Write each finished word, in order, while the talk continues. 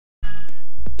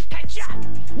Gotcha!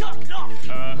 Knock, knock!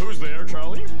 Who's there,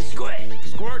 Charlie? Squirt!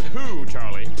 Squirt who,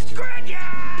 Charlie? Squirt ya!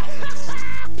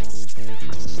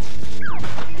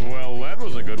 Well, that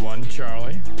was a good one,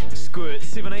 Charlie. Squirt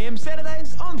 7 a.m.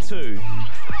 Saturdays on 2.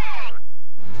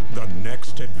 The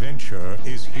next adventure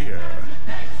is here.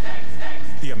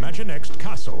 The Imaginext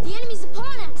castle. The enemy's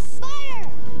upon us! Fire!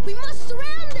 We must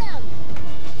surround them!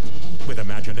 With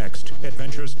Imaginext,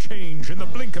 adventures change in the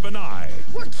blink of an eye.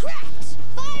 We're trapped!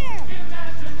 Fire!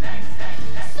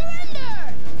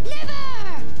 Surrender!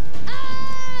 Never!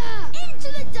 Ah!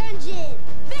 Into the dungeon!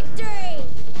 Victory!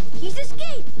 He's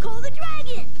escaped! Call the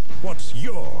dragon! What's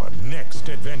your next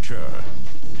adventure?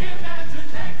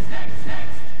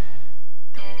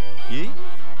 Yeah?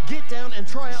 Get down and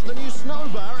try out the new Snow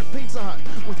Bar at Pizza Hut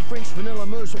with French vanilla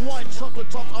mousse, white chocolate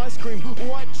topped ice cream,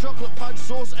 white chocolate fudge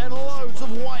sauce, and loads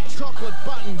of white chocolate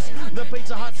buttons. The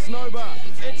Pizza Hut Snow Bar.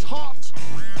 It's hot.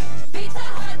 Pizza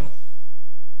Hut!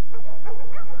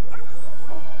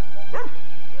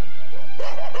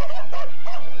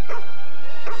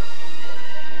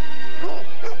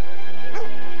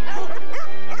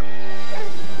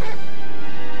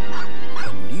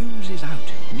 The news is out.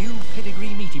 New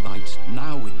Pedigree Meaty Bites,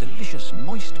 now with delicious,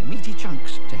 moist, meaty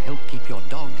chunks to help keep your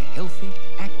dog healthy,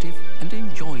 active, and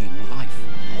enjoying life.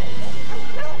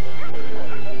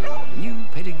 New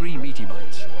Pedigree Meaty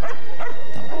Bites.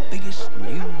 The biggest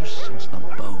news since the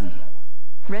bone.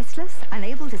 Restless?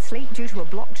 Unable to sleep due to a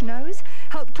blocked nose?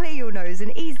 Help clear your nose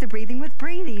and ease the breathing with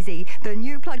Breathe Easy, the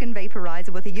new plug-in vaporizer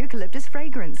with a eucalyptus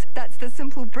fragrance. That's the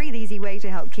simple Breathe Easy way to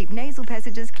help keep nasal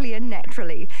passages clear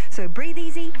naturally. So breathe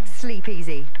easy, sleep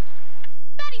easy.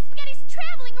 Buddy Spaghetti's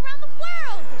traveling around the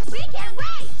world! We can't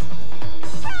wait!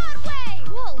 Broadway!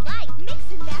 Cool light, mix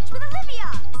and match with Olivia!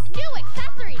 New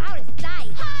accessories! Out of sight!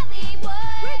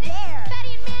 Hollywood! We're there!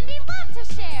 Betty and Mandy love to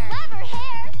share! Clever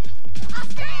hair!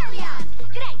 Australia!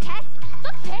 G'day, Tess!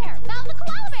 Look there! Found the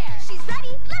koala bear! She's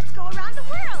ready! Let's go around the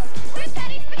world!